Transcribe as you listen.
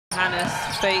Johannes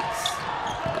fakes.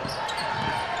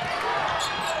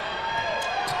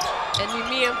 Endene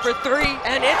Miyem for 3,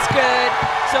 and it's good.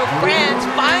 So France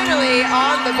finally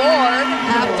on the board.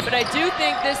 But I do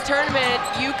think this tournament,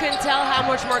 you can tell how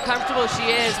much more comfortable she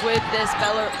is with this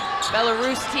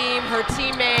Belarus team, her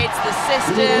teammates, the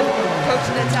system, Coach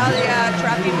Natalia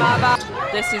Trafimova.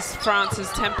 This is France's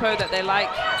tempo that they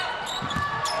like.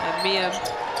 And Miyem,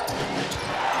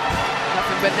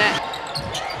 nothing but net.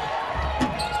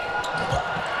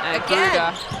 And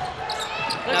Again.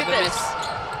 Look at this. Miss.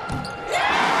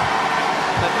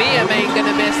 But Miyem ain't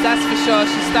gonna miss, that's for sure.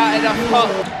 She started off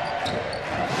hot.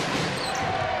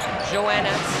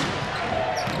 Johannes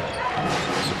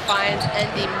finds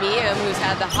Endene Miyem, who's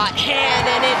had the hot hand,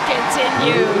 and it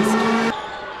continues.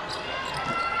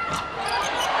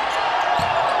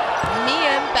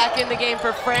 Miyem back in the game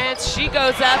for France. She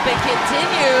goes up and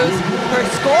continues her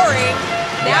scoring.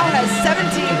 Now has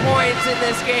 17 points in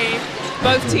this game.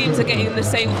 Both teams are getting the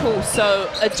same call, so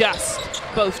adjust,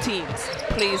 both teams.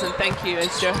 Please and thank you.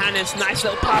 As Johannes, nice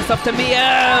little pass off to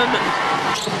Miyem.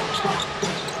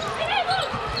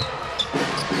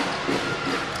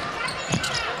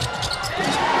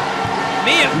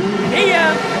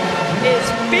 Miyem is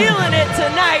feeling it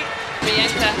tonight.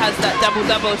 Mienka has that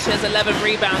double-double. She has 11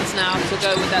 rebounds now to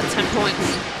go with that 10 points.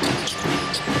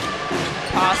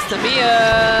 Pass to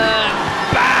Miyem.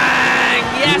 Bang!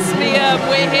 Yes, Miyem,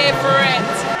 we're here for it.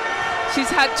 She's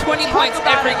had 20 points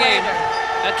every game.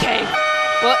 Okay.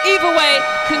 Well, either way,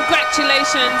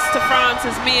 congratulations to France.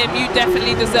 As Miyem, you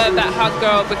definitely deserve that hug,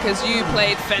 girl, because you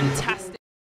played fantastic.